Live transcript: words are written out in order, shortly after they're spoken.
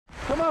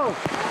on.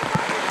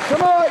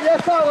 Come on,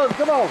 yes, all of them,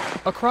 come on.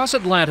 Across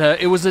Atlanta,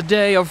 it was a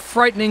day of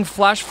frightening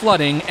flash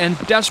flooding and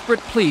desperate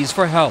pleas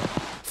for help.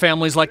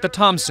 Families like the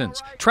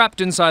Thompsons, trapped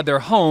inside their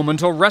home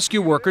until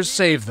rescue workers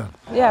saved them.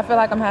 Yeah, I feel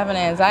like I'm having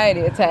an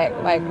anxiety attack,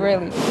 like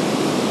really.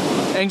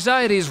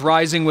 Anxiety's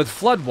rising with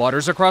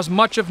floodwaters across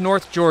much of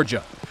North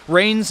Georgia.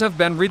 Rains have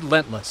been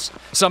relentless.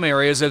 Some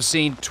areas have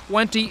seen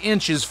 20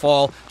 inches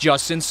fall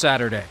just since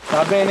Saturday.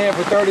 I've been here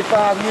for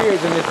 35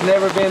 years and it's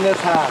never been this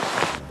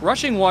high.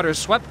 Rushing water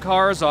swept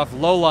cars off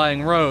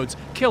low-lying roads,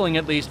 killing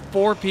at least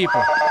 4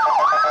 people.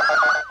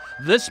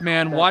 This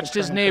man watched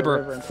his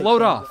neighbor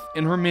float off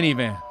in her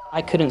minivan.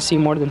 I couldn't see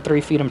more than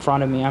 3 feet in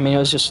front of me. I mean, it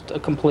was just a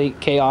complete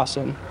chaos,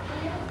 and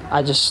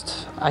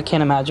I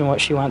can't imagine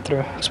what she went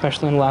through,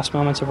 especially in the last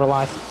moments of her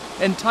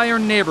life. Entire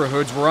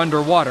neighborhoods were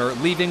underwater,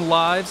 leaving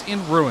lives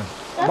in ruin.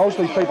 Most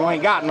of these people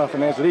ain't got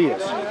nothing as it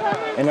is,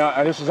 and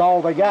this is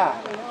all they got.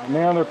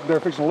 Now they're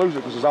fixing to lose it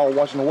because it's all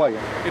washing away.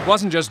 It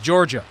wasn't just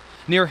Georgia.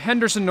 Near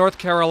Henderson, North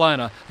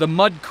Carolina, the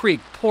Mud Creek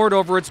poured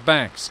over its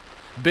banks.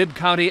 Bibb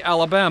County,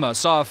 Alabama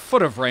saw a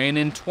foot of rain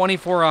in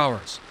 24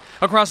 hours.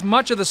 Across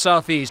much of the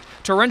southeast,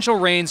 torrential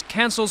rains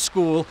canceled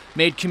school,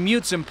 made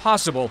commutes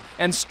impossible,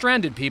 and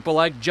stranded people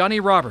like Johnny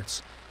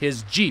Roberts.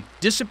 His Jeep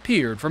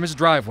disappeared from his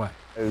driveway.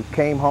 I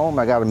came home,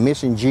 I got a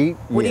missing Jeep.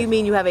 What do you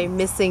mean you have a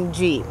missing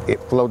Jeep?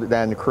 It floated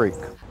down the creek.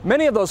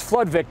 Many of those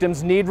flood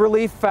victims need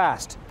relief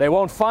fast. They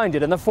won't find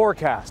it in the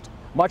forecast.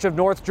 Much of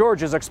North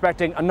Georgia is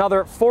expecting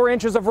another 4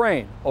 inches of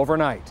rain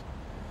overnight.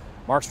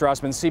 Mark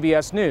Strassmann,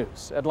 CBS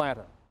News,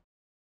 Atlanta.